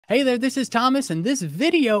Hey there, this is Thomas, and this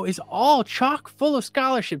video is all chock full of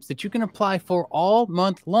scholarships that you can apply for all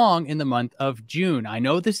month long in the month of June. I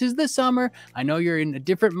know this is the summer. I know you're in a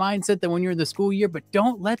different mindset than when you're in the school year, but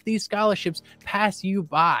don't let these scholarships pass you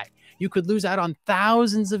by. You could lose out on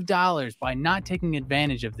thousands of dollars by not taking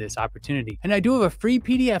advantage of this opportunity. And I do have a free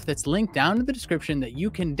PDF that's linked down in the description that you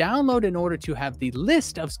can download in order to have the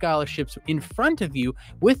list of scholarships in front of you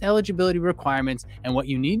with eligibility requirements and what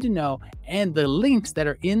you need to know. And the links that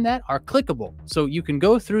are in that are clickable. So you can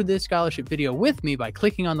go through this scholarship video with me by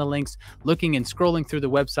clicking on the links, looking and scrolling through the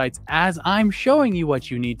websites as I'm showing you what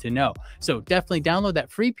you need to know. So definitely download that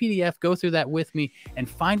free PDF, go through that with me, and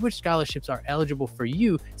find which scholarships are eligible for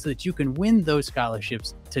you so that you can win those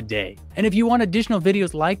scholarships today. And if you want additional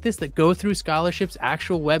videos like this that go through scholarships,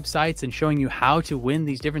 actual websites, and showing you how to win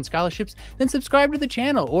these different scholarships, then subscribe to the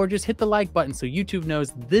channel or just hit the like button so YouTube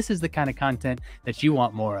knows this is the kind of content that you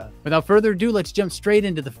want more of. Without further ado, let's jump straight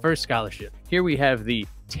into the first scholarship. Here we have the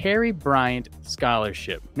Terry Bryant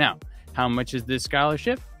Scholarship. Now, how much is this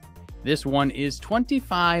scholarship? This one is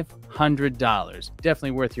 $2,500.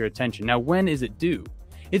 Definitely worth your attention. Now, when is it due?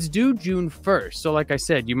 It's due June 1st. So like I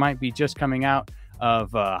said, you might be just coming out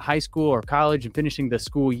of high school or college and finishing the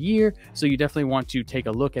school year. So you definitely want to take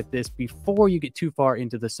a look at this before you get too far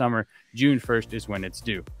into the summer. June 1st is when it's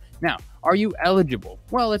due. Now, are you eligible?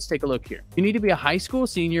 Well, let's take a look here. You need to be a high school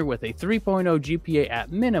senior with a 3.0 GPA at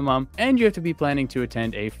minimum, and you have to be planning to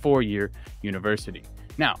attend a 4-year university.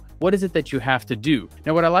 Now, what is it that you have to do?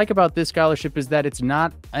 Now, what I like about this scholarship is that it's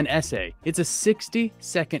not an essay. It's a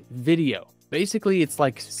 60-second video. Basically, it's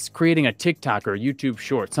like creating a TikTok or a YouTube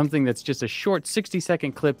short, something that's just a short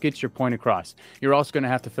 60-second clip, gets your point across. You're also going to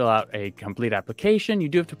have to fill out a complete application. You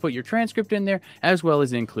do have to put your transcript in there, as well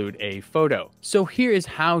as include a photo. So here is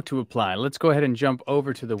how to apply. Let's go ahead and jump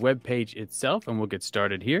over to the web page itself, and we'll get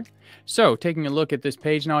started here. So taking a look at this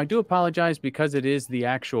page, now I do apologize because it is the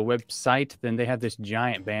actual website, then they have this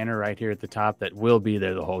giant banner right here at the top that will be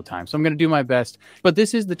there the whole time. So I'm going to do my best, but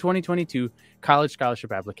this is the 2022 college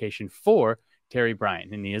scholarship application for Terry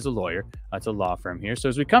Bryant, and he is a lawyer. It's a law firm here. So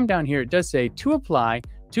as we come down here, it does say to apply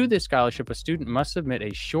to this scholarship, a student must submit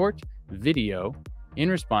a short video in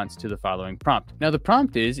response to the following prompt. Now, the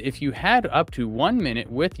prompt is, if you had up to 1 minute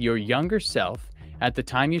with your younger self at the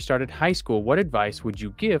time you started high school, what advice would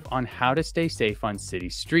you give on how to stay safe on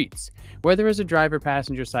city streets, whether as a driver,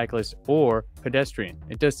 passenger, cyclist, or pedestrian?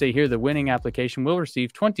 It does say here the winning application will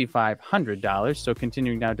receive $2,500. So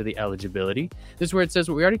continuing down to the eligibility, this is where it says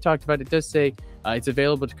what we already talked about. It does say it's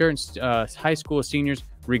available to current high school seniors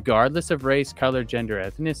regardless of race, color, gender,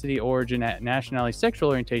 ethnicity, origin, nationality, sexual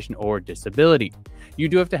orientation, or disability. You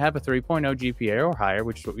do have to have a 3.0 GPA or higher,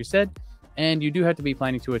 which is what we said, and you do have to be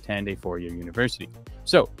planning to attend a 4-year university.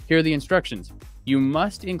 So here are the instructions. You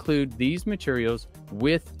must include these materials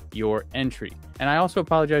with your entry. And I also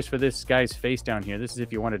apologize for this guy's face down here. This is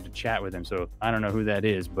if you wanted to chat with him. So I don't know who that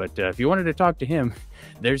is, but if you wanted to talk to him,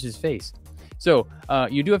 there's his face. So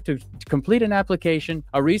you do have to complete an application,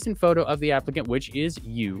 a recent photo of the applicant, which is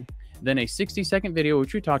you, then a 60-second video,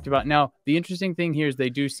 which we talked about. Now, the interesting thing here is they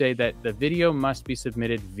do say that the video must be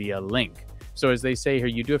submitted via link. So as they say here,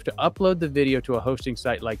 you do have to upload the video to a hosting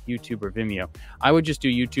site like YouTube or Vimeo. I would just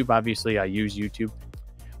do YouTube. Obviously, I use YouTube.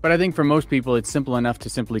 But I think for most people, it's simple enough to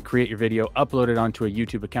simply create your video, upload it onto a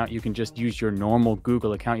YouTube account. You can just use your normal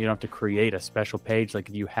Google account. You don't have to create a special page. Like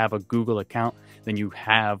if you have a Google account, then you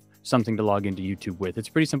have something to log into YouTube with. It's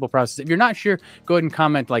a pretty simple process. If you're not sure, go ahead and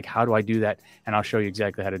comment like, how do I do that? And I'll show you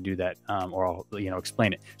exactly how to do that, or I'll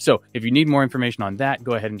explain it. So if you need more information on that,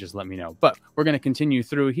 go ahead and just let me know. But we're going to continue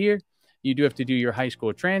through here. You do have to do your high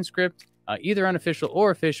school transcript, either unofficial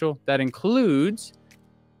or official. That includes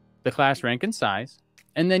the class rank and size.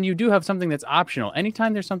 And then you do have something that's optional.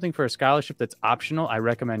 Anytime there's something for a scholarship that's optional, I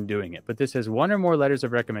recommend doing it. But this has 1 or more letters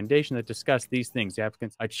of recommendation that discuss these things: the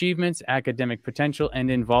applicant's achievements, academic potential,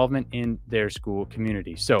 and involvement in their school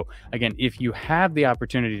community. So again, if you have the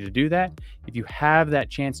opportunity to do that, if you have that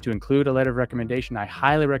chance to include a letter of recommendation, I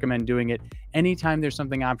highly recommend doing it. Anytime there's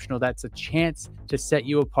something optional, that's a chance to set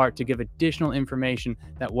you apart, to give additional information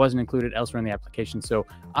that wasn't included elsewhere in the application. So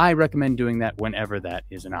I recommend doing that whenever that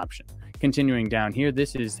is an option. Continuing down here,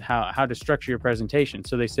 this is how to structure your presentation.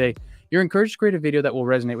 So they say you're encouraged to create a video that will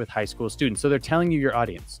resonate with high school students. So they're telling you your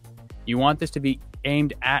audience. You want this to be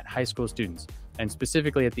aimed at high school students, and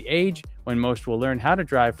specifically at the age when most will learn how to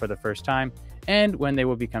drive for the first time and when they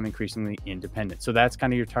will become increasingly independent. So that's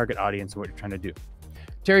kind of your target audience and what you're trying to do.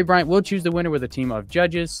 Terry Bryant will choose the winner with a team of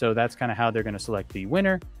judges. So that's kind of how they're going to select the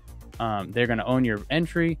winner. They're going to own your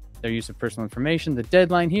entry, their use of personal information. The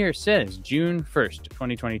deadline here says June 1st,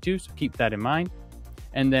 2022. So keep that in mind.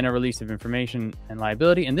 and then a release of information and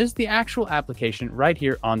liability. And this is the actual application right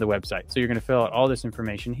here on the website. So you're going to fill out all this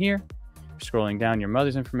information here, scrolling down your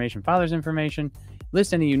mother's information, father's information,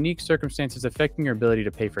 list any unique circumstances affecting your ability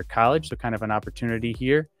to pay for college. So kind of an opportunity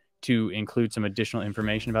here to include some additional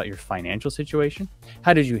information about your financial situation.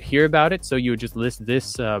 How did you hear about it? So you would just list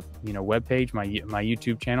this, webpage, my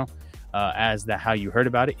YouTube channel, as how you heard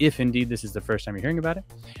about it, if indeed this is the first time you're hearing about it.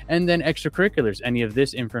 And then extracurriculars, any of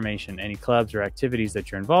this information, any clubs or activities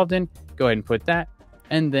that you're involved in, go ahead and put that.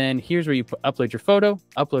 And then here's where you upload your photo,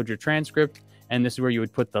 upload your transcript, and this is where you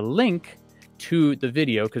would put the link to the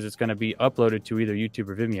video, because it's going to be uploaded to either YouTube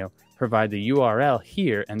or Vimeo. Provide the URL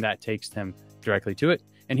here, and that takes them directly to it.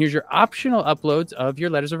 And here's your optional uploads of your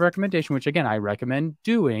letters of recommendation, which again, I recommend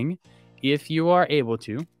doing if you are able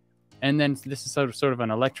to. And then this is sort of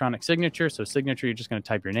an electronic signature. So signature, you're just going to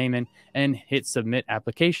type your name in and hit submit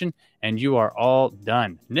application, and you are all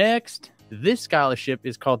done. Next, this scholarship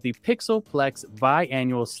is called the Pixelplex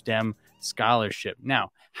Biannual STEM Scholarship.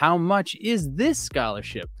 Now, how much is this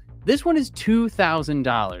scholarship? This one is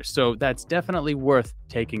 $2,000, so that's definitely worth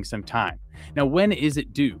taking some time. Now, when is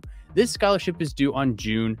it due? This scholarship is due on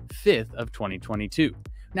June 5th of 2022.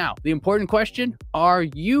 Now, the important question, are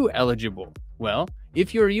you eligible? Well,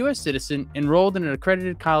 if you're a U.S. citizen enrolled in an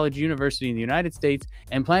accredited college, university in the United States,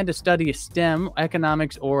 and plan to study a STEM,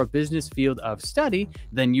 economics, or a business field of study,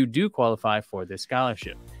 then you do qualify for this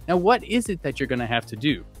scholarship. Now, what is it that you're going to have to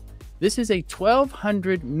do? This is a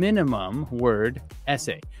 1,200 minimum word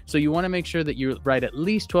essay. So you want to make sure that you write at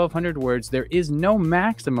least 1,200 words. There is no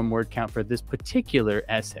maximum word count for this particular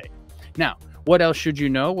essay. Now, what else should you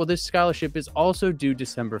know? Well, this scholarship is also due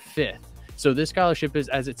December 5th. So this scholarship is,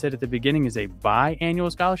 as it said at the beginning, is a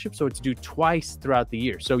biannual scholarship. So it's due twice throughout the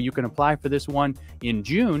year. So you can apply for this one in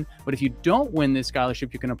June, but if you don't win this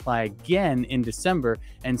scholarship, you can apply again in December.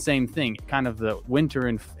 And same thing, kind of the winter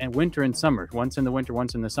and summer, once in the winter,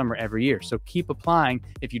 once in the summer every year. So keep applying.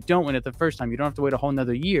 If you don't win it the first time, you don't have to wait a whole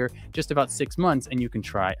nother year, just about 6 months, and you can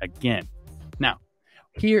try again. Now,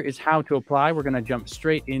 here is how to apply. We're going to jump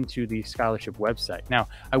straight into the scholarship website. Now,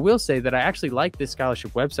 I will say that I actually like this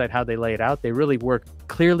scholarship website, how they lay it out. They really work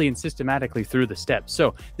clearly and systematically through the steps.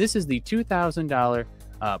 So this is the $2,000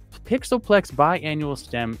 Pixelplex Biannual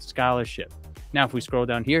STEM Scholarship. Now, if we scroll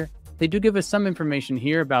down here, they do give us some information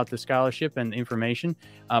here about the scholarship and information,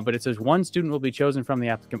 but it says one student will be chosen from the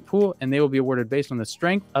applicant pool, and they will be awarded based on the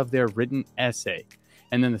strength of their written essay.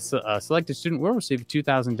 And then the selected student will receive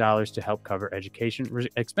 $2,000 to help cover education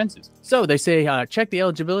expenses. So they say, check the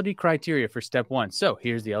eligibility criteria for step 1. So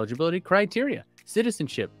here's the eligibility criteria.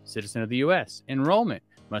 Citizenship, citizen of the U.S. Enrollment,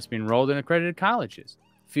 must be enrolled in accredited colleges.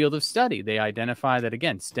 Field of study, they identify that,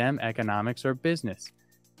 again, STEM, economics, or business.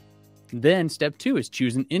 Then step 2 is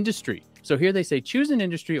choose an industry. So here they say choose an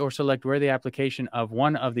industry or select where the application of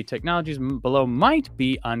one of the technologies below might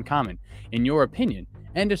be uncommon, in your opinion,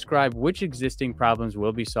 and describe which existing problems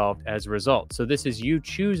will be solved as a result. So this is you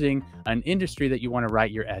choosing an industry that you want to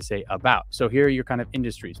write your essay about. So here are your kind of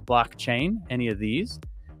industries: blockchain, any of these,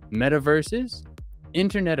 metaverses,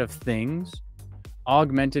 Internet of Things,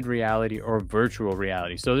 augmented reality, or virtual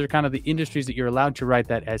reality. So those are kind of the industries that you're allowed to write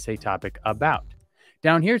that essay topic about.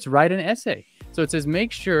 Down here, it's write an essay. So it says,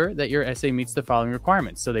 make sure that your essay meets the following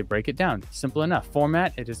requirements. So they break it down. Simple enough.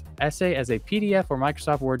 Format, it is essay as a PDF or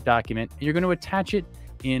Microsoft Word document. And you're going to attach it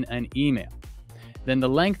in an email. Then the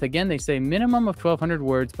length, again, they say minimum of 1,200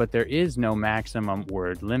 words, but there is no maximum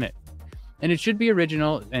word limit. And it should be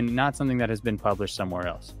original and not something that has been published somewhere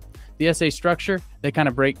else. The essay structure, they kind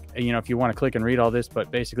of break, if you want to click and read all this, but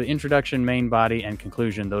basically introduction, main body, and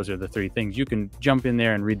conclusion, those are the 3 things. You can jump in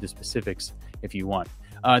there and read the specifics if you want.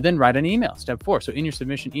 Then write an email, step 4. So in your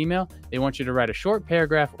submission email, they want you to write a short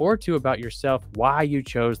paragraph or 2 about yourself, why you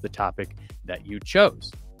chose the topic that you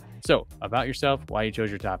chose. So about yourself, why you chose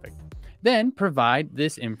your topic. Then provide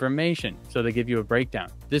this information. So they give you a breakdown.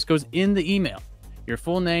 This goes in the email. Your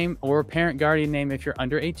full name or parent guardian name if you're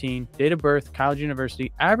under 18, date of birth, college,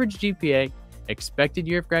 university, average GPA, expected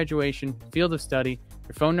year of graduation, field of study,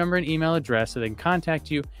 your phone number and email address so they can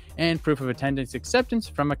contact you, and proof of attendance acceptance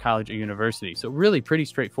from a college or university. So really pretty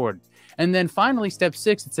straightforward. And then finally, step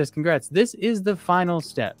 6, it says, congrats, this is the final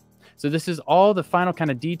step. So this is all the final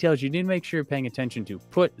kind of details you need to make sure you're paying attention to.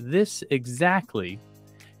 Put this exactly,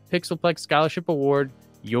 Pixelplex Scholarship Award,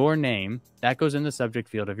 your name, that goes in the subject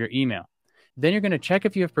field of your email. Then you're going to check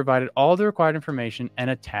if you have provided all the required information and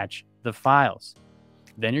attach the files.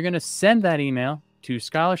 Then you're going to send that email to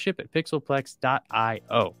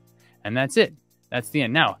scholarship@pixelplex.io. And that's it. That's the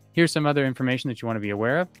end. Now, here's some other information that you want to be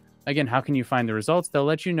aware of. Again, how can you find the results? They'll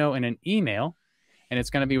let you know in an email, and it's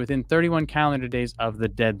going to be within 31 calendar days of the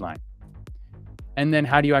deadline. And then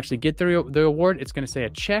how do you actually get the award? It's going to say a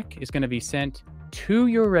check is going to be sent to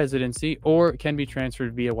your residency, or it can be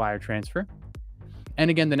transferred via wire transfer. And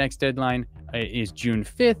again, the next deadline is June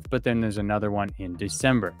 5th, but then there's another one in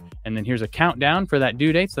December. And then here's a countdown for that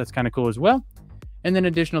due date. So that's kind of cool as well. And then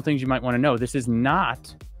additional things you might want to know. This is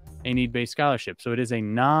not a need-based scholarship. So it is a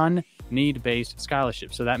non-need-based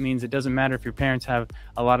scholarship. So that means it doesn't matter if your parents have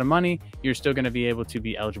a lot of money, you're still going to be able to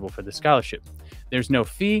be eligible for the scholarship. There's no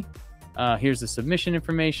fee. Here's the submission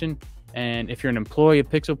information. And if you're an employee of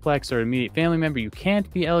Pixelplex or immediate family member, you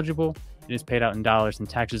can't be eligible. It is paid out in dollars, and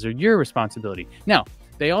taxes are your responsibility. Now,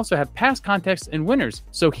 they also have past contests and winners.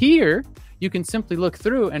 So here you can simply look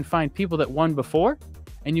through and find people that won before,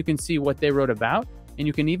 and you can see what they wrote about, and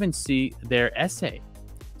you can even see their essay.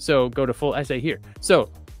 So go to full essay here. So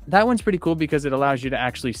that one's pretty cool because it allows you to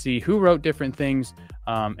actually see who wrote different things,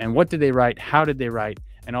 and what did they write, how did they write,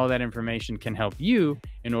 and all that information can help you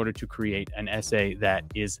in order to create an essay that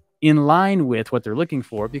is in line with what they're looking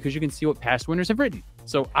for, because you can see what past winners have written.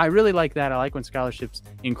 So I really like that. I like when scholarships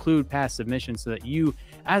include past submissions so that you,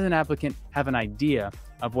 as an applicant, have an idea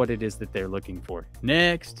of what it is that they're looking for.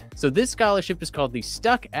 Next. So this scholarship is called the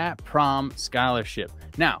Stuck at Prom Scholarship.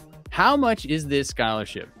 Now, how much is this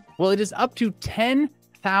scholarship? Well, it is up to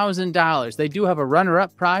 $10,000. They do have a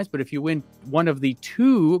runner-up prize, but if you win one of the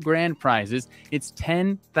 2 grand prizes, it's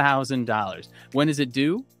 $10,000. When is it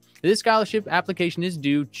due? This scholarship application is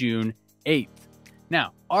due June 8th.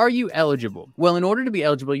 Now, are you eligible? Well, in order to be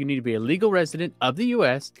eligible, you need to be a legal resident of the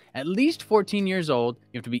U.S., at least 14 years old,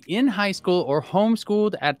 you have to be in high school or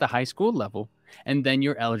homeschooled at the high school level, and then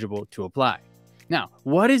you're eligible to apply. Now,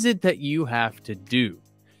 what is it that you have to do?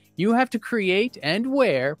 You have to create and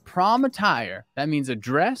wear prom attire. That means a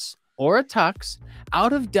dress or a tux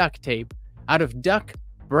out of duct tape, out of Duck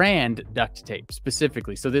Brand duct tape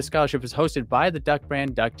specifically. So this scholarship is hosted by the Duck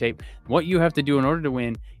Brand duct tape. What you have to do in order to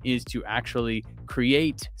win is to actually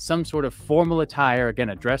create some sort of formal attire, again,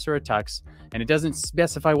 a dress or a tux, and it doesn't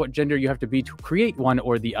specify what gender you have to be to create one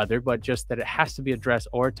or the other, but just that it has to be a dress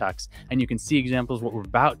or a tux. And you can see examples, what we're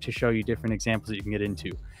about to show you, different examples that you can get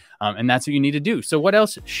into. And that's what you need to do. So what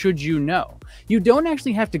else should you know? You don't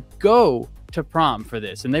actually have to go to prom for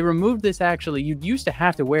this, and they removed this. Actually, you used to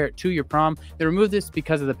have to wear it to your prom. They removed this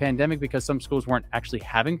because of the pandemic, because some schools weren't actually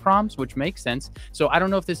having proms, which makes sense. So I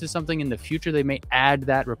don't know if this is something in the future they may add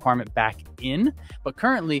that requirement back in, but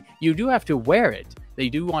currently you do have to wear it. They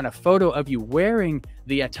do want a photo of you wearing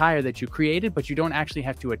the attire that you created, but you don't actually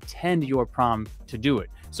have to attend your prom to do it.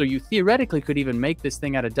 So you theoretically could even make this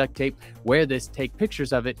thing out of duct tape, wear this, take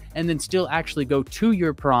pictures of it, and then still actually go to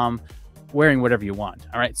your prom wearing whatever you want.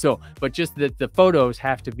 All right. So, but just that the photos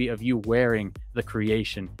have to be of you wearing the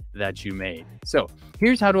creation that you made. So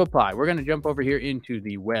here's how to apply. We're going to jump over here into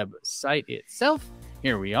the website itself.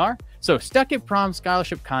 Here we are. So Stuck at Prom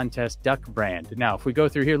Scholarship Contest, Duck Brand. Now, if we go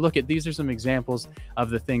through here, look at, these are some examples of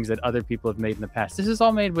the things that other people have made in the past. This is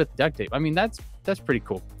all made with duct tape. I mean, that's pretty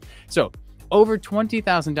cool. So over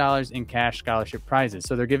 $20,000 in cash scholarship prizes.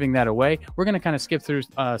 So they're giving that away. We're going to kind of skip through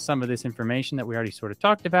some of this information that we already sort of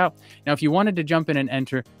talked about. Now, if you wanted to jump in and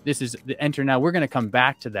enter, this is the enter now. We're going to come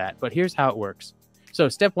back to that, but here's how it works. So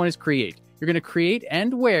step 1 is create. You're going to create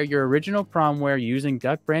and wear your original prom wear using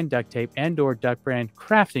Duck Brand duct tape and or Duck Brand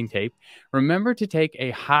crafting tape. Remember to take a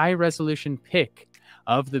high resolution pic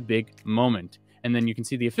of the big moment. And then you can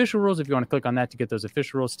see the official rules if you want to click on that to get those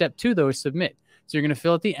official rules. Step 2, though, is submit. So you're going to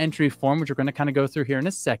fill out the entry form, which we're going to kind of go through here in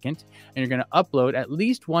a second. And you're going to upload at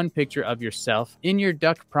least one picture of yourself in your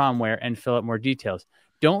duck prom wear and fill out more details.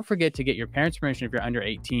 Don't forget to get your parents' permission if you're under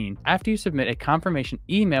 18. After you submit, a confirmation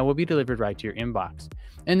email will be delivered right to your inbox.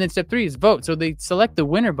 And then step 3 is vote. So they select the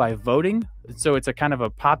winner by voting. So it's a kind of a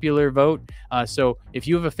popular vote. So if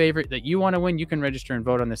you have a favorite that you want to win, you can register and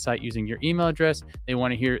vote on the site using your email address. They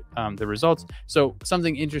want to hear the results. So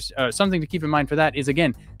something to keep in mind for that is,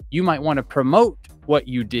 again, you might want to promote what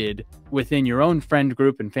you did within your own friend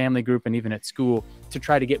group and family group and even at school to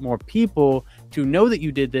try to get more people to know that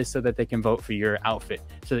you did this so that they can vote for your outfit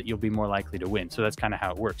so that you'll be more likely to win. So that's kind of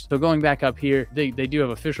how it works. So going back up here, they do have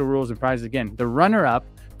official rules and prizes. Again, the runner-up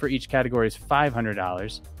for each category is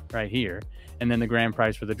 $500 right here. And then the grand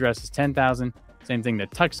prize for the dress is $10,000. Same thing, the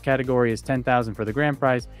tux category is $10,000 for the grand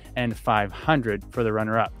prize and $500 for the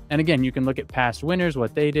runner-up. And again, you can look at past winners,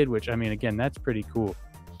 what they did, which, I mean, again, that's pretty cool.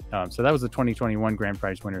 So that was the 2021 grand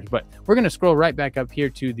prize winners, but we're going to scroll right back up here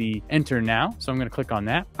to the enter now. So I'm going to click on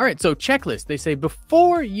that. All right. So checklist, they say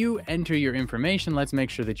before you enter your information, let's make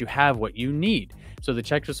sure that you have what you need. So the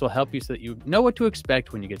checklist will help you so that you know what to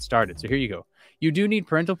expect when you get started. So here you go. You do need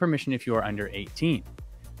parental permission if you are under 18.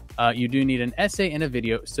 You do need an essay and a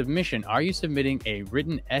video submission. Are you submitting a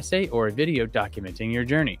written essay or a video documenting your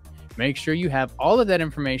journey? Make sure you have all of that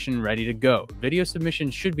information ready to go. Video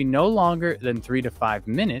submissions should be no longer than 3 to 5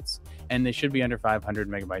 minutes, and they should be under 500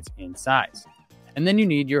 megabytes in size. And then you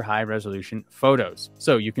need your high resolution photos.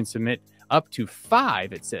 So you can submit up to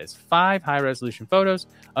 5, it says 5 high resolution photos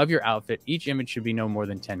of your outfit. Each image should be no more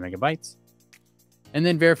than 10 megabytes. And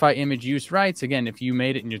then verify image use rights. Again, if you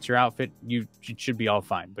made it and it's your outfit, it should be all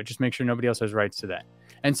fine, but just make sure nobody else has rights to that.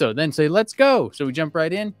 And so then say, let's go. So we jump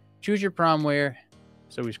right in, choose your prom wear.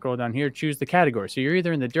 So we scroll down here, choose the category. So you're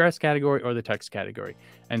either in the dress category or the tux category.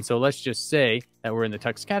 And so let's just say that we're in the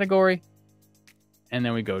tux category, and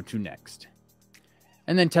then we go to next.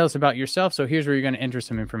 And then tell us about yourself. So here's where you're going to enter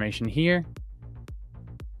some information here.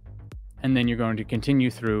 And then you're going to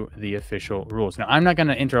continue through the official rules. Now, I'm not going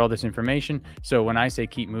to enter all this information. So when I say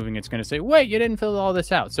keep moving, it's going to say, wait, you didn't fill all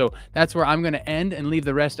this out. So that's where I'm going to end and leave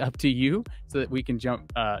the rest up to you so that we can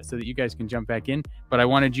jump, so that you guys can jump back in. But I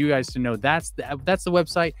wanted you guys to know that's the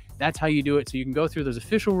website. That's how you do it. So you can go through those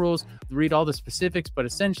official rules, read all the specifics, but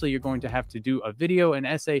essentially you're going to have to do a video, an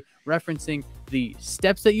essay referencing the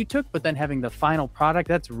steps that you took, but then having the final product.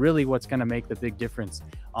 That's really what's going to make the big difference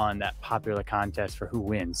on that popular contest for who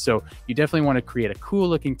wins. So you definitely want to create a cool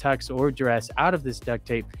looking tux or dress out of this duct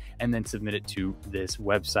tape and then submit it to this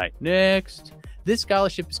website. Next, this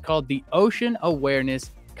scholarship is called the Ocean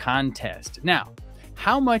Awareness Contest. Now,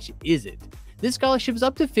 how much is it? This scholarship is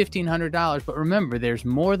up to $1,500, but remember, there's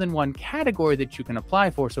more than one category that you can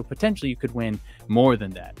apply for, so potentially you could win more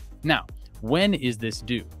than that. Now, when is this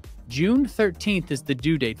due? June 13th is the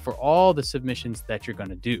due date for all the submissions that you're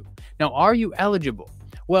going to do. Now, are you eligible?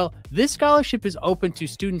 Well, this scholarship is open to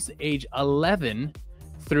students age 11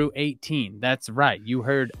 through 18. That's right. You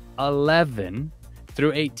heard 11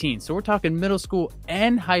 through 18. So we're talking middle school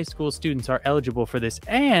and high school students are eligible for this.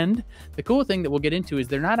 And the cool thing that we'll get into is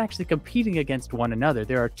they're not actually competing against one another.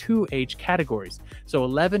 There are 2 age categories. So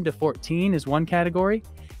 11 to 14 is one category,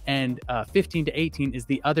 and 15 to 18 is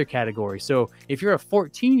the other category. So if you're a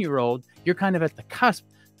 14-year-old, you're kind of at the cusp,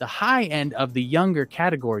 the high end of the younger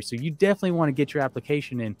category. So you definitely want to get your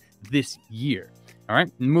application in this year. All right,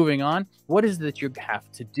 moving on. What is it that you have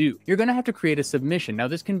to do? You're going to have to create a submission. Now,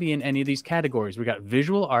 this can be in any of these categories. We got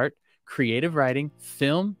visual art, creative writing,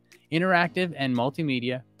 film, interactive and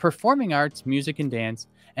multimedia, performing arts, music and dance,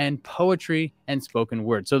 and poetry and spoken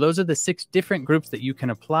word. So those are the 6 different groups that you can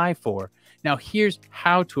apply for. Now, here's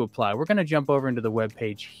how to apply. We're going to jump over into the web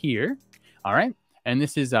page here. All right, and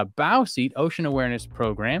this is a Bowseat Ocean Awareness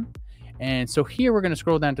Program. And so here we're going to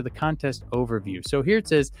scroll down to the contest overview. So here it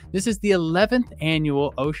says, this is the 11th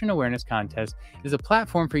annual Ocean Awareness Contest. It is a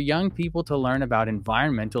platform for young people to learn about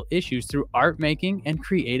environmental issues through art making and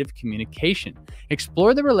creative communication.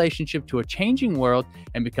 Explore the relationship to a changing world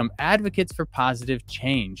and become advocates for positive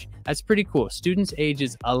change. That's pretty cool. Students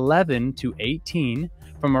ages 11 to 18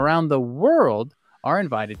 from around the world are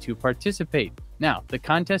invited to participate. Now, the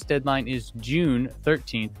contest deadline is June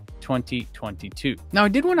 13th, 2022. Now, I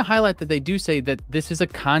did want to highlight that they do say that this is a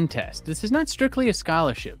contest. This is not strictly a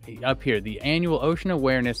scholarship. Up here, the annual Ocean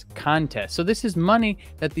Awareness Contest. So this is money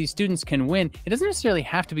that these students can win. It doesn't necessarily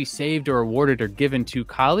have to be saved or awarded or given to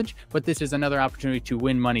college, but this is another opportunity to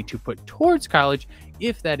win money to put towards college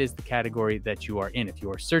if that is the category that you are in, if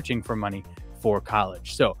you are searching for money for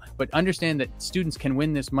college. So, but understand that students can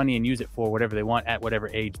win this money and use it for whatever they want at whatever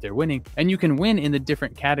age they're winning. And you can win in the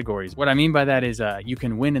different categories. What I mean by that is you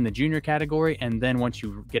can win in the junior category. And then once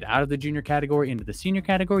you get out of the junior category into the senior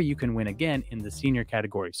category, you can win again in the senior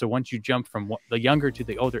category. So once you jump from the younger to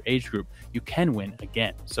the older age group, you can win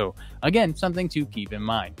again. So again, something to keep in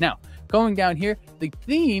mind. Now, going down here, the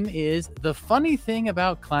theme is the funny thing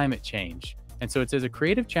about climate change. And so it says a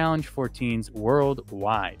creative challenge for teens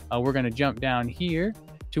worldwide. We're going to jump down here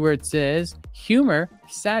to where it says humor,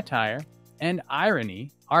 satire, and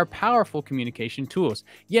irony are powerful communication tools.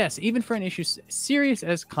 Yes, even for an issue serious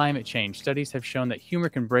as climate change, studies have shown that humor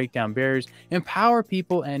can break down barriers, empower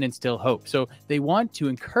people, and instill hope. So they want to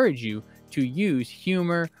encourage you to use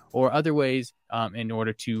humor or other ways in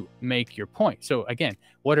order to make your point. So again,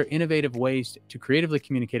 what are innovative ways to creatively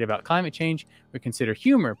communicate about climate change? We consider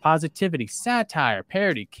humor, positivity, satire,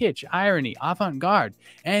 parody, kitsch, irony, avant-garde,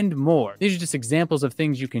 and more. These are just examples of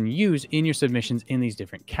things you can use in your submissions in these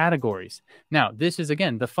different categories. Now, this is,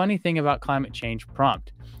 again, the funny thing about climate change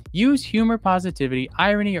prompt. Use humor, positivity,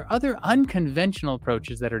 irony, or other unconventional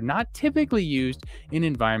approaches that are not typically used in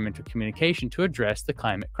environmental communication to address the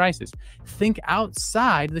climate crisis. Think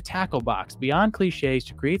outside the tackle box, beyond non-cliches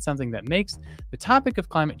to create something that makes the topic of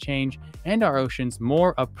climate change and our oceans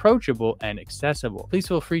more approachable and accessible. Please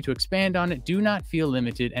feel free to expand on it. Do not feel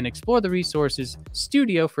limited and explore the resources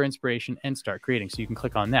Studio for inspiration and start creating. So you can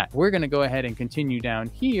click on that. We're going to go ahead and continue down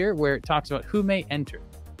here where it talks about who may enter.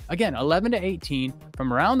 Again, 11 to 18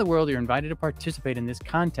 from around the world, you're invited to participate in this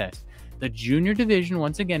contest. The junior division,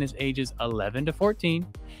 once again, is ages 11 to 14,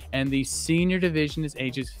 and the senior division is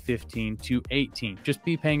ages 15 to 18. Just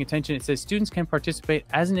be paying attention. It says students can participate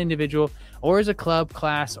as an individual or as a club,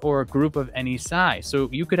 class, or a group of any size. So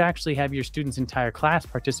you could actually have your students' entire class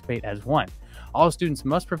participate as one. All students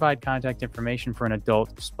must provide contact information for an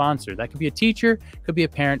adult sponsor. That could be a teacher, could be a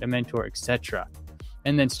parent, a mentor, etc.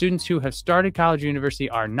 And then students who have started college or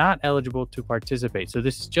university are not eligible to participate. So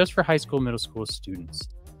this is just for high school, middle school students.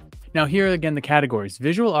 Now here are again the categories: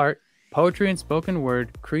 visual art, poetry and spoken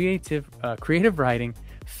word, creative writing,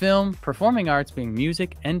 film, performing arts being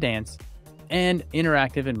music and dance, and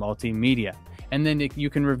interactive and multimedia. And then you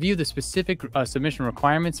can review the specific submission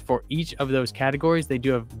requirements for each of those categories. They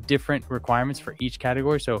do have different requirements for each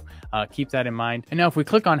category, so keep that in mind. And now if we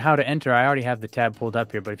click on how to enter, I already have the tab pulled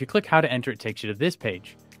up here, but if you click how to enter, it takes you to this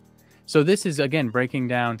page. So this is, again, breaking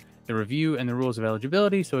down the review and the rules of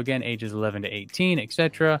eligibility. So again, ages 11 to 18,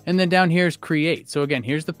 etc. And then down here is create. So again,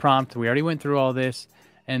 here's the prompt. We already went through all this.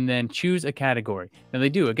 And then choose a category. Now they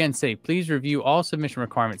do, again, say, please review all submission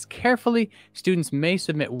requirements carefully. Students may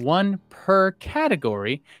submit one per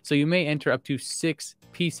category, so you may enter up to 6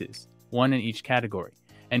 pieces, one in each category.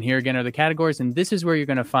 And here again are the categories, and this is where you're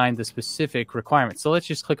going to find the specific requirements. So let's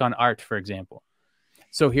just click on art, for example.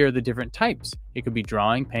 So here are the different types. It could be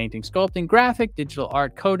drawing, painting, sculpting, graphic, digital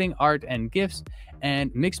art, coding, art and gifts,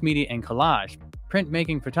 and mixed media and collage.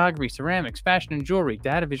 Printmaking, photography, ceramics, fashion and jewelry,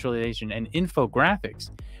 data visualization, and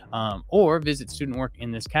infographics, or visit student work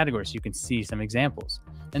in this category so you can see some examples.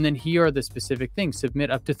 And then here are the specific things.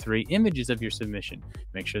 Submit up to 3 images of your submission.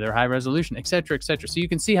 Make sure they're high resolution, etc., etc. So you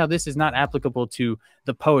can see how this is not applicable to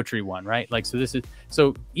the poetry one, right? Like,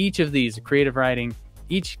 so each of these, creative writing,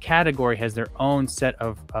 each category has their own set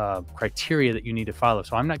of criteria that you need to follow.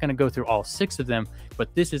 So I'm not going to go through all 6 of them,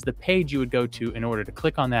 but this is the page you would go to in order to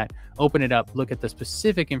click on that, open it up, look at the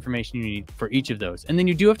specific information you need for each of those. And then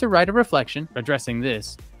you do have to write a reflection addressing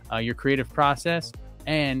this, your creative process,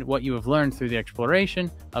 and what you have learned through the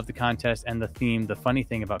exploration of the contest and the theme, the funny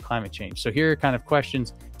thing about climate change. So here are kind of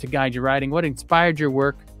questions to guide your writing. What inspired your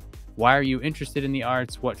work? Why are you interested in the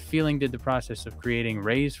arts? What feeling did the process of creating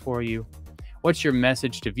raise for you? What's your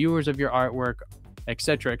message to viewers of your artwork,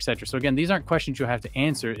 etc., etc. So again, these aren't questions you'll have to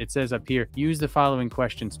answer. It says up here, use the following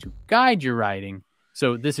questions to guide your writing.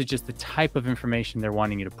 So this is just the type of information they're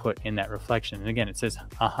wanting you to put in that reflection. And again, it says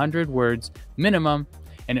 100 words minimum,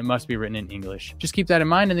 and it must be written in English. Just keep that in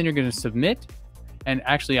mind, and then you're going to submit. And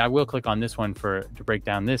actually, I will click on this one to break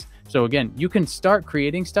down this. So again, you can start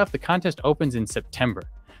creating stuff. The contest opens in September.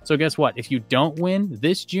 So guess what? If you don't win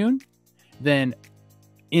this June, then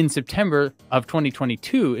in September of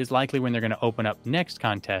 2022 is likely when they're going to open up next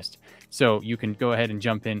contest. So you can go ahead and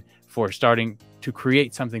jump in for starting to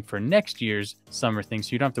create something for next year's summer thing.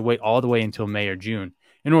 So you don't have to wait all the way until May or June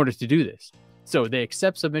in order to do this. So they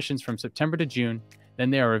accept submissions from September to June,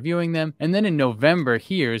 then they are reviewing them. And then in November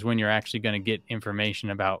here is when you're actually going to get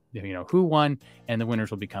information about, who won, and the winners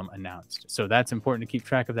will become announced. So that's important to keep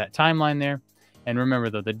track of that timeline there. And remember,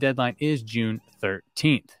 though, the deadline is June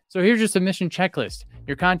 13th. So here's your submission checklist.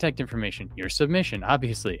 Your contact information, your submission,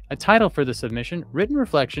 obviously, a title for the submission, written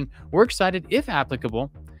reflection, works cited if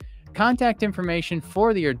applicable, contact information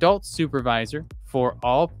for the adult supervisor for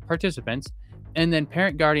all participants, and then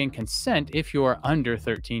parent guardian consent if you are under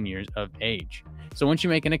 13 years of age. So once you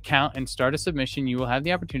make an account and start a submission, you will have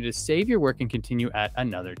the opportunity to save your work and continue at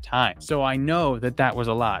another time. So I know that was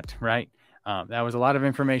a lot, right? That was a lot of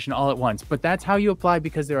information all at once, but that's how you apply,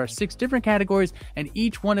 because there are 6 different categories, and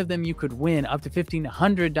each one of them you could win up to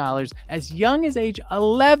 $1,500 as young as age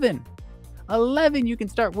 11. 11, you can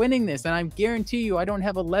start winning this, and I guarantee you I don't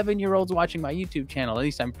have 11-year-olds watching my YouTube channel. At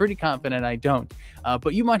least I'm pretty confident I don't.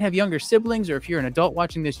 But you might have younger siblings, or if you're an adult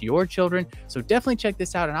watching this, your children. So definitely check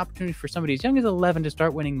this out, an opportunity for somebody as young as 11 to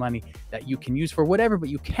start winning money that you can use for whatever, but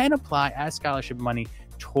you can apply as scholarship money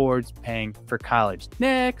towards paying for college.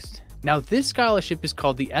 Next. Now, this scholarship is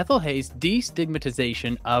called the Ethel Hayes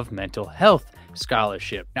Destigmatization of Mental Health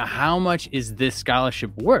Scholarship. Now, how much is this scholarship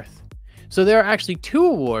worth? So there are actually 2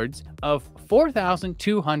 awards of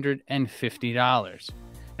 $4,250.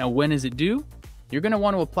 Now, when is it due? You're going to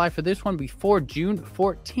want to apply for this one before June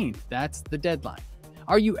 14th. That's the deadline.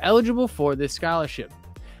 Are you eligible for this scholarship?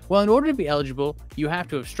 Well, in order to be eligible, you have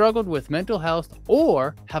to have struggled with mental health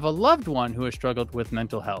or have a loved one who has struggled with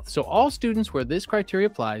mental health. So all students where this criteria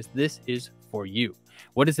applies, this is for you.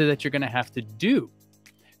 What is it that you're going to have to do?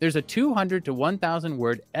 There's a 200 to 1,000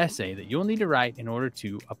 word essay that you'll need to write in order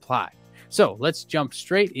to apply. So let's jump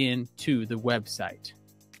straight into the website.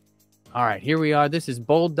 All right, here we are. This is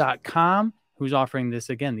bold.com, who's offering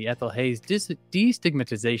this again, the Ethel Hayes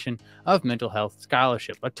Destigmatization of Mental Health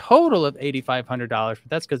Scholarship, a total of $8,500, but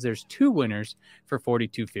that's because there's two winners for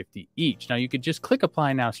 $4,250 each. Now you could just click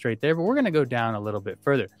apply now straight there, but we're going to go down a little bit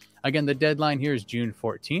further. Again, the deadline here is June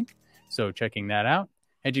 14th, so checking that out.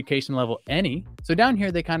 Education level any. So down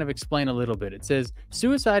here, they kind of explain a little bit. It says,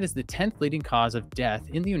 suicide is the 10th leading cause of death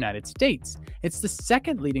in the United States. It's the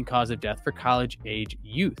second leading cause of death for college-age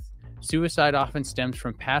youth. Suicide often stems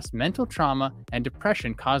from past mental trauma and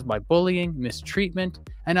depression caused by bullying, mistreatment,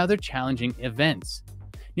 and other challenging events.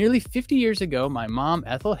 Nearly 50 years ago, my mom,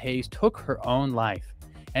 Ethel Hayes, took her own life.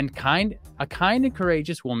 And a kind and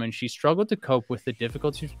courageous woman, she struggled to cope with the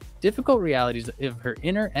difficult realities of her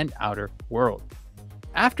inner and outer world.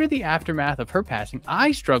 After the aftermath of her passing,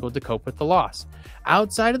 I struggled to cope with the loss.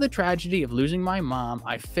 Outside of the tragedy of losing my mom,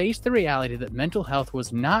 I faced the reality that mental health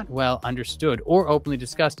was not well understood or openly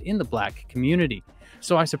discussed in the Black community.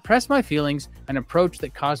 So I suppressed my feelings, an approach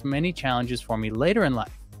that caused many challenges for me later in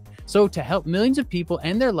life. So to help millions of people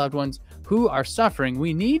and their loved ones who are suffering,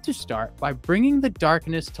 we need to start by bringing the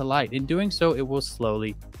darkness to light. In doing so, it will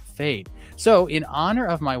slowly fade. So in honor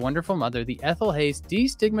of my wonderful mother, the Ethel Hayes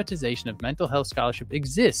Destigmatization of Mental Health Scholarship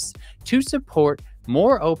exists to support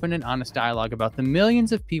more open and honest dialogue about the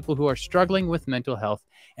millions of people who are struggling with mental health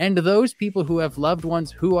and those people who have loved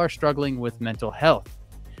ones who are struggling with mental health.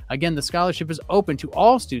 Again, the scholarship is open to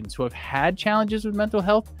all students who have had challenges with mental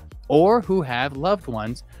health or who have loved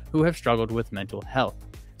ones who have struggled with mental health.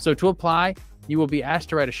 So to apply, you will be asked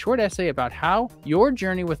to write a short essay about how your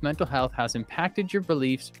journey with mental health has impacted your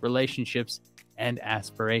beliefs, relationships, and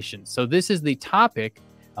aspirations. So this is the topic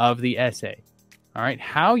of the essay. All right,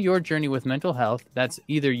 how your journey with mental health, that's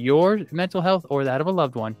either your mental health or that of a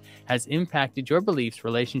loved one, has impacted your beliefs,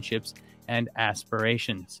 relationships, and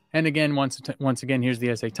aspirations. And again, once again, here's the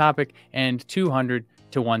essay topic, and 200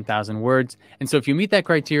 to 1,000 words. And so if you meet that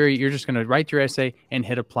criteria, you're just going to write your essay and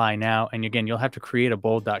hit apply now. And again, you'll have to create a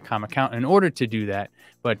bold.com account in order to do that.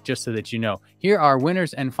 But just so that you know, here are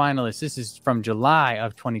winners and finalists. This is from July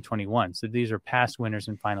of 2021. So these are past winners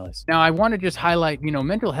and finalists. Now, I want to just highlight,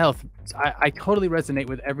 mental health. I totally resonate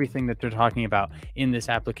with everything that they're talking about in this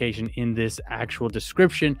application, in this actual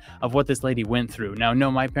description of what this lady went through. Now,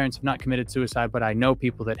 no, my parents have not committed suicide, but I know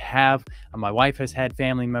people that have. My wife has had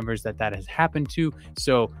family members that has happened to.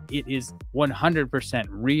 So it is 100%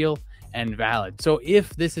 real and valid. So if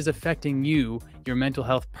this is affecting you, your mental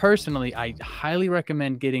health personally, I highly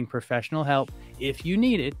recommend getting professional help if you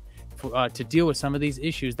need it to deal with some of these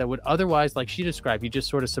issues that would otherwise, like she described, you just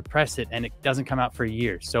sort of suppress it and it doesn't come out for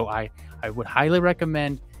years. So I would highly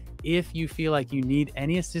recommend, if you feel like you need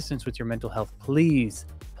any assistance with your mental health, please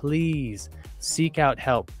seek out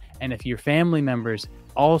help. And if your family members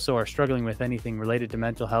also are struggling with anything related to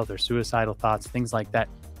mental health or suicidal thoughts, things like that,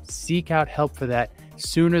 seek out help for that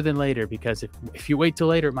sooner than later, because if you wait till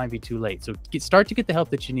later, it might be too late. So start to get the help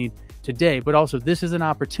that you need today, but also this is an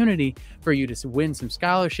opportunity for you to win some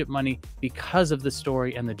scholarship money because of the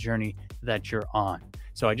story and the journey that you're on.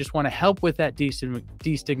 So I just want to help with that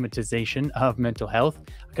destigmatization of mental health,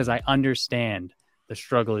 because I understand the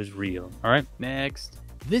struggle is real. All right, next.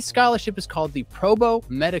 This scholarship is called the Probo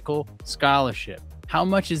Medical Scholarship. How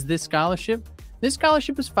much is this scholarship? This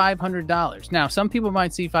scholarship is $500. Now, some people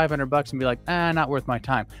might see $500 and be like, not worth my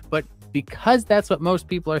time. But because that's what most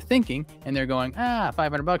people are thinking, and they're going,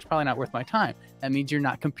 $500, probably not worth my time. That means you're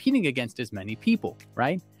not competing against as many people,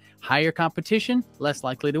 right? Higher competition, less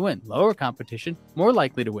likely to win. Lower competition, more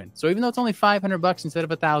likely to win. So even though it's only $500 instead of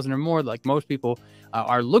 $1,000 or more, like most people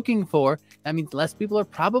are looking for, that means less people are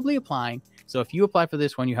probably applying. So if you apply for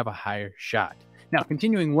this one, you have a higher shot. Now,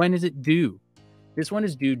 continuing, when is it due? This one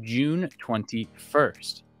is due June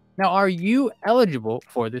 21st. Now, are you eligible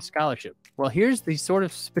for this scholarship? Well, here's the sort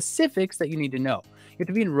of specifics that you need to know. You have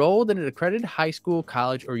to be enrolled in an accredited high school,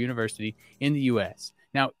 college, or university in the U.S.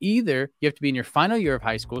 Now, either you have to be in your final year of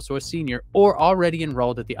high school, so a senior, or already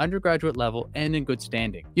enrolled at the undergraduate level and in good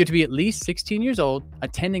standing. You have to be at least 16 years old,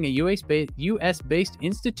 attending a US-based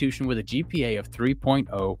institution with a GPA of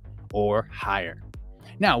 3.0 or higher.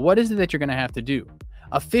 Now, what is it that you're going to have to do?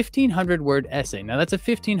 A 1,500 word essay. Now that's a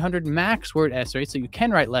 1,500 max word essay, so you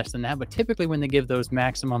can write less than that, but typically when they give those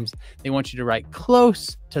maximums, they want you to write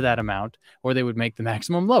close to that amount, or they would make the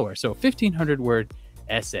maximum lower. So 1,500 word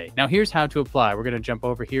essay. Now, here's how to apply. We're going to jump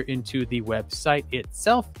over here into the website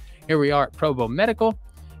itself. Here we are at Provo Medical,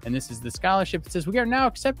 and this is the scholarship. It says we are now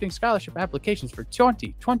accepting scholarship applications for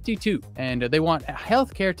 2022, and they want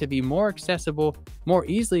healthcare to be more accessible, more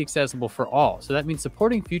easily accessible for all. So that means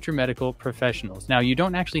supporting future medical professionals. Now, you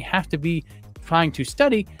don't actually have to be trying to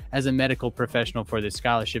study as a medical professional for this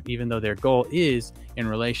scholarship, even though their goal is in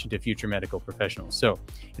relation to future medical professionals. So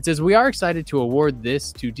it says we are excited to award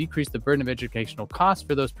this to decrease the burden of educational costs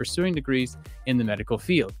for those pursuing degrees in the medical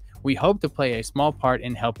field. We hope to play a small part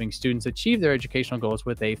in helping students achieve their educational goals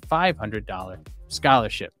with a $500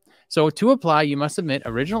 scholarship. So to apply, you must submit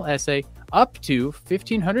original essay up to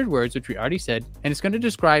 1,500 words, which we already said, and it's going to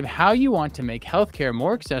describe how you want to make healthcare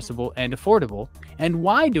more accessible and affordable, and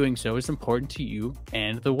why doing so is important to you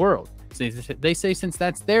and the world. So they say since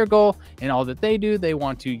that's their goal and all that they do, they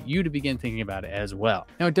want you to begin thinking about it as well.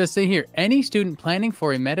 Now, it does say here, any student planning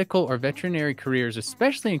for a medical or veterinary career is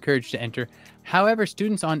especially encouraged to enter. However,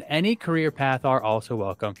 students on any career path are also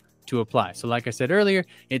welcome to apply. So like I said earlier,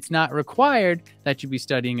 it's not required that you be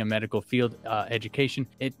studying a medical field education.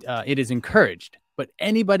 It is encouraged, but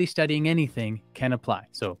anybody studying anything can apply.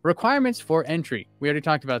 So requirements for entry. We already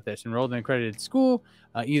talked about this. Enrolled in an accredited school,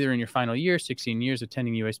 either in your final year, 16 years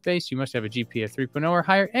attending US based, you must have a GPA of 3.0 or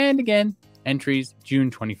higher. And again, entries June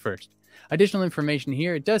 21st. Additional information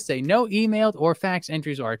here, it does say no emailed or fax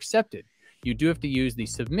entries are accepted. You do have to use the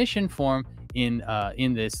submission form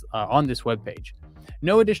on this webpage.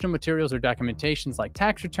 No additional materials or documentations like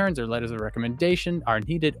tax returns or letters of recommendation are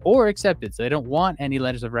needed or accepted, so they don't want any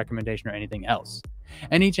letters of recommendation or anything else.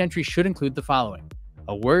 And each entry should include the following: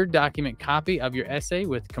 a Word document copy of your essay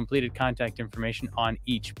with completed contact information on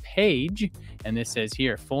each page. And this says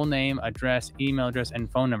here, full name, address, email address,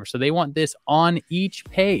 and phone number. So they want this on each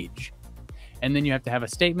page. And then you have to have a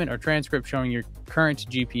statement or transcript showing your current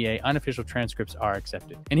GPA. Unofficial transcripts are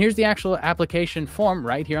accepted. And here's the actual application form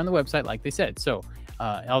right here on the website, like they said. So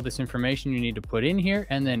all this information you need to put in here,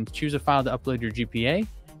 and then choose a file to upload your GPA,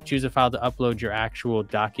 choose a file to upload your actual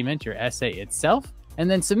document, your essay itself, and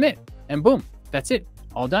then submit. And boom, that's it.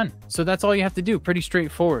 All done. So that's all you have to do. Pretty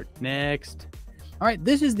straightforward. Next. All right,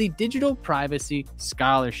 this is the Digital Privacy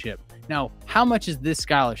Scholarship. Now, how much is this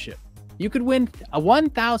scholarship? You could win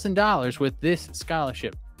 $1,000 with this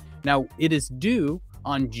scholarship. Now, it is due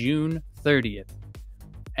on June 30th.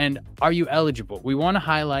 And are you eligible? We want to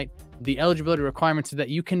highlight the eligibility requirements so that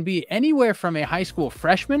you can be anywhere from a high school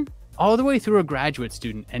freshman all the way through a graduate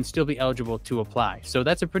student and still be eligible to apply. So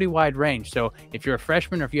that's a pretty wide range. So if you're a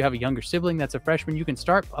freshman or if you have a younger sibling that's a freshman, you can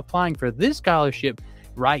start applying for this scholarship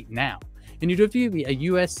right now. And you do have to be a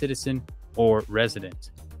U.S. citizen or resident.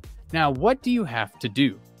 Now, what do you have to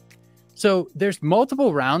do? So there's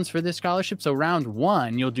multiple rounds for this scholarship. So round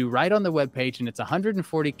one, you'll do right on the webpage, and it's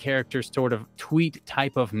 140 characters sort of tweet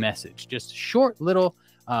type of message, just short little,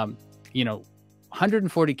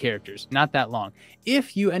 140 characters, not that long.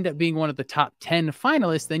 If you end up being one of the top 10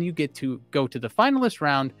 finalists, then you get to go to the finalist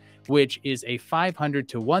round, which is a 500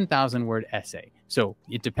 to 1,000 word essay. So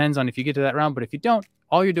it depends on if you get to that round, but if you don't,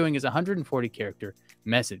 all you're doing is a 140 character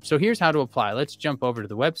message. So here's how to apply. Let's jump over to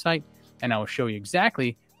the website, and I will show you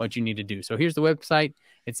exactly what you need to do. So here's the website.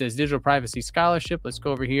 It says Digital Privacy Scholarship. Let's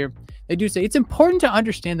go over here. They do say it's important to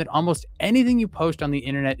understand that almost anything you post on the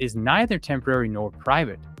internet is neither temporary nor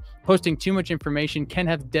private. Posting too much information can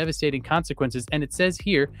have devastating consequences. And it says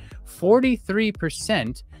here,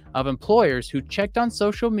 43% of employers who checked on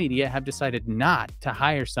social media have decided not to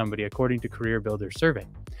hire somebody, according to Career Builder survey.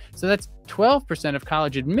 So that's 12% of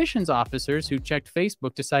college admissions officers who checked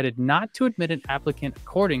Facebook decided not to admit an applicant,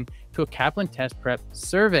 according to a Kaplan Test Prep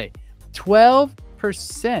survey.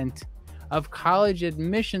 12% of college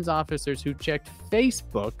admissions officers who checked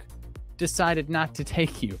Facebook decided not to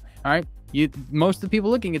take you. All right. Most of the people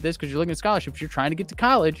looking at this, because you're looking at scholarships, you're trying to get to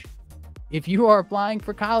college. If you are applying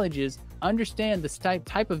for colleges, understand this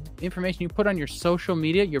type of information you put on your social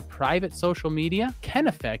media, your private social media, can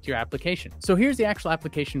affect your application. So here's the actual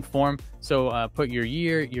application form. So put your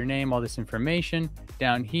year, your name, all this information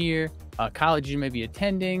down here, college you may be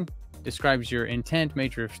attending, describes your intent,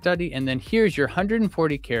 major of study, and then here's your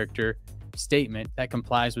 140 character statement that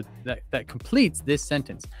complies with that completes this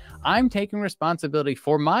sentence. I'm taking responsibility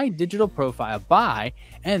for my digital profile by,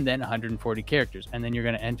 and then 140 characters, and then you're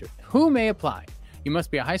going to enter. Who may apply? You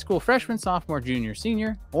must be a high school freshman, sophomore, junior,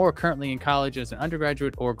 senior, or currently in college as an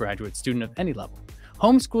undergraduate or graduate student of any level.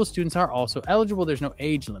 Homeschool students are also eligible. There's no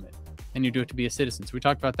age limit, and you do have to be a citizen. So we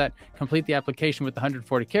talked about that. Complete the application with the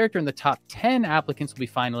 140 character, and the top 10 applicants will be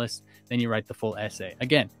finalists. Then you write the full essay.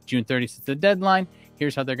 Again, June 30th is the deadline.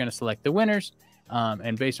 Here's how they're going to select the winners,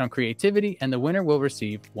 and based on creativity, and the winner will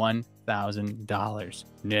receive $1,000. $1,000.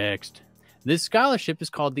 Next, this scholarship is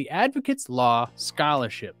called the Advocates Law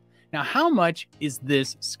Scholarship. Now, how much is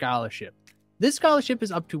this scholarship? This scholarship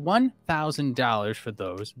is up to $1,000 for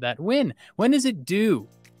those that win. When is it due?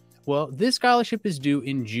 Well, this scholarship is due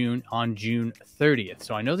in June, on June 30th.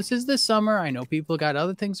 So I know this is the summer. I know people got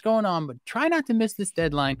other things going on, but try not to miss this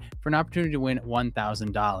deadline for an opportunity to win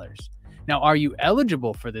 $1,000. Now, are you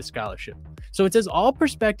eligible for this scholarship? So it says all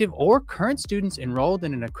prospective or current students enrolled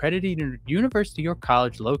in an accredited university or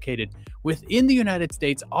college located within the United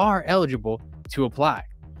States are eligible to apply.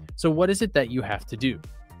 So what is it that you have to do?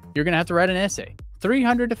 You're going to have to write an essay,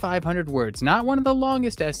 300 to 500 words, not one of the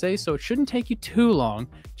longest essays, so it shouldn't take you too long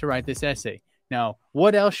to write this essay. Now,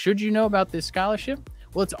 what else should you know about this scholarship?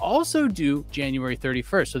 Well, it's also due January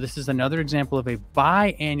 31st. So this is another example of a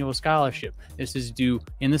biannual scholarship. This is due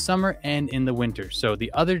in the summer and in the winter. So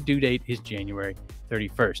the other due date is January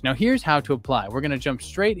 31st. Now, here's how to apply. We're going to jump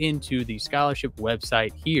straight into the scholarship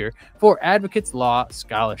website here for Advocates Law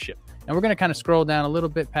Scholarship. And we're going to kind of scroll down a little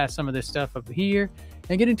bit past some of this stuff up here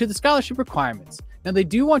and get into the scholarship requirements. Now, they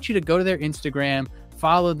do want you to go to their Instagram,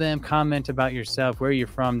 follow them, comment about yourself, where you're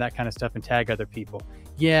from, that kind of stuff, and tag other people.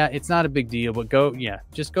 Yeah, it's not a big deal, but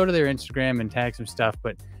just go to their Instagram and tag some stuff.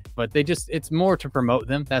 But it's more to promote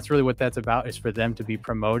them. That's really what that's about, is for them to be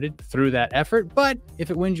promoted through that effort. But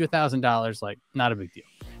if it wins you $1,000, like, not a big deal.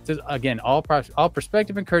 It says, again, all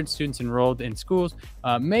prospective and current students enrolled in schools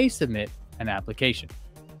may submit an application.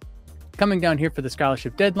 Coming down here for the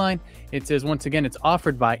scholarship deadline, it says, once again, it's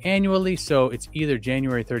offered biannually, so it's either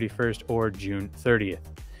January 31st or June 30th.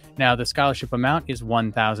 Now, the scholarship amount is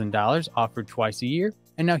 $1,000, offered twice a year.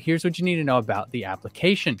 And now here's what you need to know about the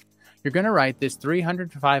application. You're going to write this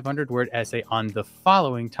 300 to 500 word essay on the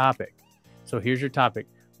following topic. So here's your topic.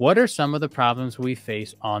 What are some of the problems we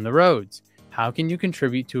face on the roads? How can you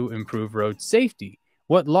contribute to improve road safety?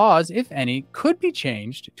 What laws, if any, could be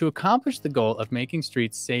changed to accomplish the goal of making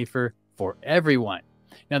streets safer for everyone?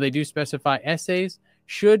 Now, they do specify essays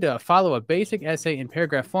should follow a basic essay in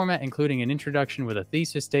paragraph format, including an introduction with a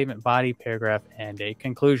thesis statement, body, paragraph, and a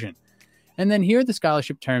conclusion. And then here are the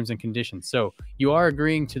scholarship terms and conditions. So you are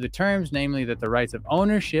agreeing to the terms, namely that the rights of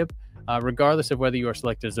ownership, regardless of whether you are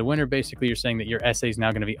selected as a winner, basically you're saying that your essay is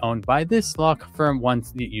now going to be owned by this law firm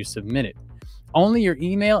once you submit it. Only your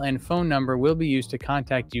email and phone number will be used to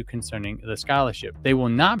contact you concerning the scholarship. They will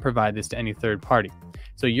not provide this to any third party.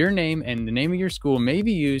 So your name and the name of your school may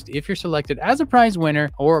be used if you're selected as a prize winner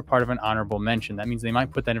or a part of an honorable mention. That means they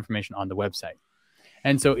might put that information on the website.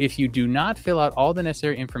 And so if you do not fill out all the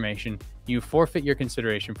necessary information, you forfeit your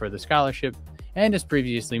consideration for the scholarship. And as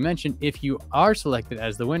previously mentioned, if you are selected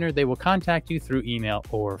as the winner, they will contact you through email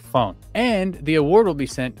or phone. And the award will be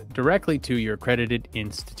sent directly to your accredited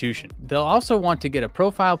institution. They'll also want to get a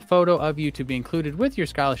profile photo of you to be included with your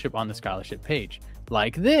scholarship on the scholarship page.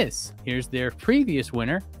 Like this. Here's their previous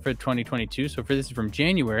winner for 2022. So this is from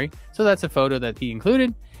January. So that's a photo that he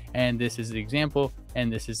included. And this is the example.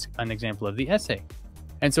 And this is an example of the essay.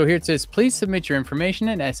 And so here it says, please submit your information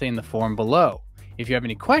and essay in the form below. If you have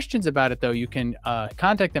any questions about it, though, you can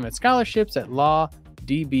contact them at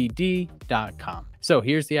scholarships@lawdbd.com. So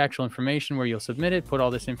here's the actual information where you'll submit it, put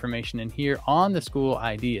all this information in here on the school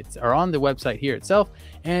ID or on the website here itself,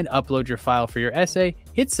 and upload your file for your essay,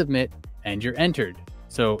 hit submit, and you're entered.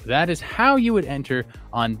 So that is how you would enter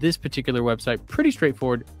on this particular website. Pretty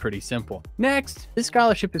straightforward, pretty simple. Next, this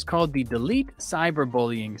scholarship is called the Delete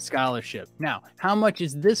Cyberbullying Scholarship. Now, how much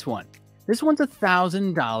is this one? This one's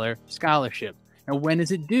 $1,000 scholarship. Now, when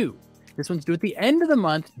is it due? This one's due at the end of the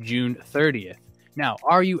month, June 30th. Now,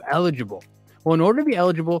 are you eligible? Well, in order to be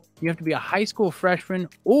eligible, you have to be a high school freshman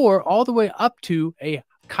or all the way up to a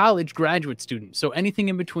college graduate student. So anything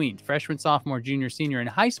in between, freshman, sophomore, junior, senior in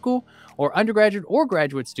high school, or undergraduate or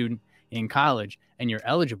graduate student in college, and you're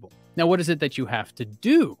eligible. Now, what is it that you have to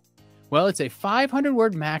do? Well, it's a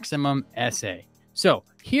 500-word maximum essay. So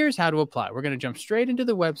here's how to apply. We're going to jump straight into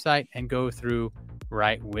the website and go through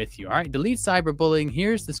right with you. All right, Delete Cyberbullying.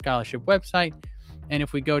 Here's the scholarship website. And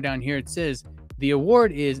if we go down here, it says, the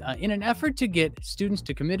award is in an effort to get students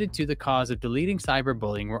to committed to the cause of deleting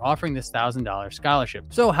cyberbullying, we're offering this $1,000 scholarship.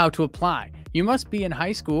 So how to apply? You must be in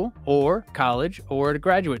high school or college or a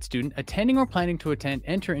graduate student attending or planning to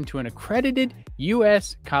enter into an accredited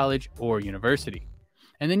U.S. college or university.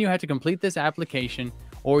 And then you have to complete this application,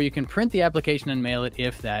 or you can print the application and mail it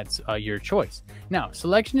if that's your choice. Now,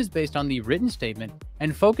 selection is based on the written statement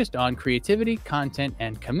and focused on creativity, content,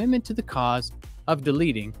 and commitment to the cause of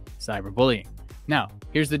deleting cyberbullying. Now,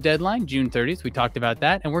 here's the deadline, June 30th. We talked about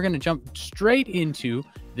that, and we're going to jump straight into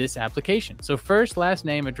this application. So first, last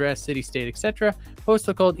name, address, city, state, etc.,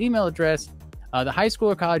 postal code, email address, the high school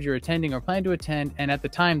or college you're attending or plan to attend. And at the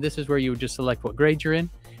time, this is where you would just select what grade you're in.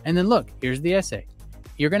 And then look, here's the essay.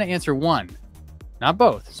 You're going to answer one, not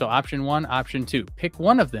both. So option one, option two. Pick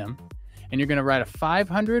one of them, and you're going to write a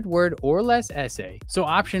 500-word or less essay. So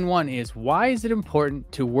option one is, why is it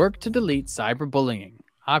important to work to delete cyberbullying?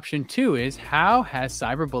 Option two is, how has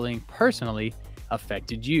cyberbullying personally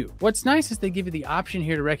affected you? What's nice is they give you the option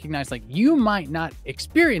here to recognize, like, you might not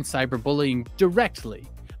experience cyberbullying directly,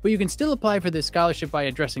 but you can still apply for this scholarship by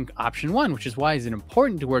addressing option one, which is, why is it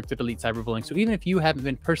important to work to delete cyberbullying? So even if you haven't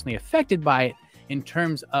been personally affected by it in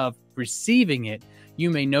terms of receiving it, you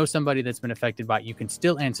may know somebody that's been affected by it. You can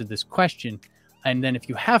still answer this question. And then if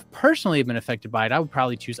you have personally been affected by it, I would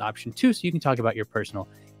probably choose option two, so you can talk about your personal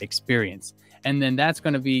experience. And then that's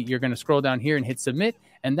going to be, you're going to scroll down here and hit submit.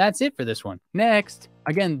 And that's it for this one. Next,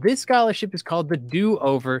 again, this scholarship is called the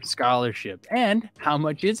Do-Over Scholarship. And how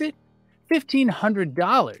much is it? $1,500.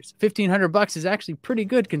 $1,500 is actually pretty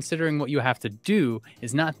good, considering what you have to do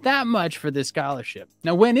is not that much for this scholarship.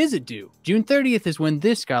 Now, when is it due? June 30th is when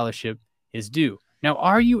this scholarship is due. Now,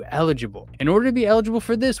 are you eligible? In order to be eligible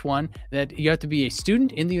for this one, that you have to be a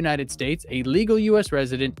student in the United States, a legal U.S.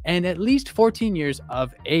 resident, and at least 14 years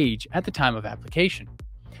of age at the time of application.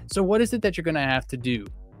 So what is it that you're going to have to do?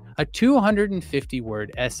 A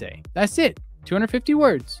 250-word essay. That's it. 250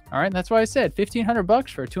 words. All right. That's why I said $1,500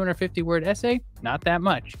 for a 250-word essay. Not that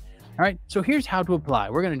much. All right. So here's how to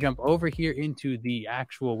apply. We're going to jump over here into the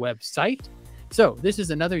actual website. So this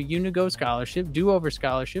is another Unigo scholarship, Do-Over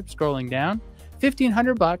scholarship. Scrolling down,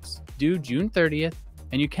 $1,500, due June 30th.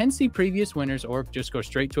 And you can see previous winners or just go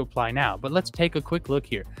straight to apply now. But let's take a quick look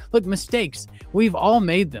here. Look, mistakes. We've all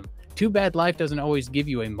made them. Too bad life doesn't always give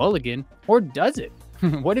you a mulligan, or does it?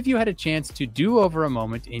 What if you had a chance to do over a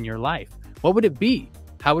moment in your life? What would it be?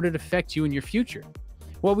 How would it affect you in your future?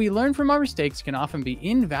 What we learn from our mistakes can often be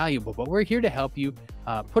invaluable, but we're here to help you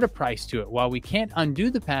put a price to it. While we can't undo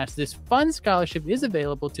the past, this fun scholarship is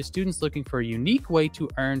available to students looking for a unique way to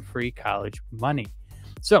earn free college money.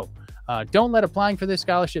 So don't let applying for this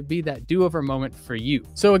scholarship be that do-over moment for you.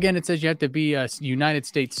 So again, it says you have to be a United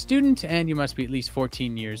States student and you must be at least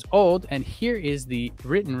 14 years old. And here is the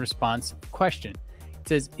written response question. It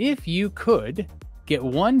says, if you could get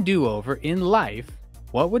one do-over in life,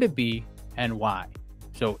 what would it be and why?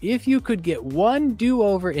 So if you could get one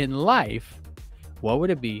do-over in life, what would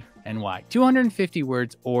it be and why? 250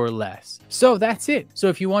 words or less. So that's it. So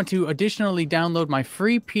if you want to additionally download my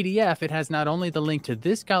free PDF, it has not only the link to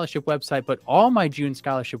this scholarship website, but all my June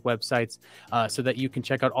scholarship websites, so that you can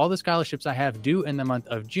check out all the scholarships I have due in the month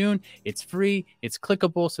of June. It's free, it's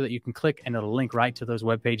clickable, so that you can click and it'll link right to those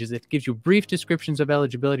web pages. It gives you brief descriptions of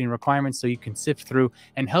eligibility and requirements so you can sift through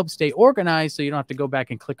and help stay organized, so you don't have to go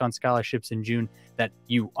back and click on scholarships in June that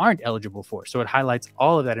you aren't eligible for. So it highlights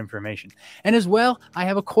all of that information. And as well, I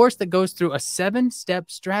have a course that goes through a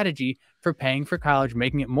 7-step strategy for paying for college,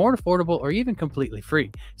 making it more affordable or even completely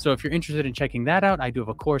free. So if you're interested in checking that out, I do have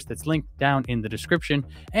a course that's linked down in the description.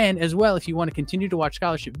 And as well, if you want to continue to watch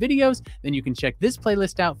scholarship videos, then you can check this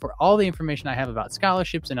playlist out for all the information I have about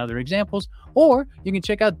scholarships and other examples, or you can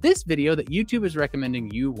check out this video that YouTube is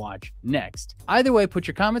recommending you watch next. Either way, put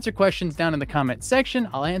your comments or questions down in the comment section.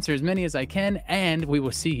 I'll answer as many as I can, and we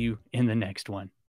will see you in the next one.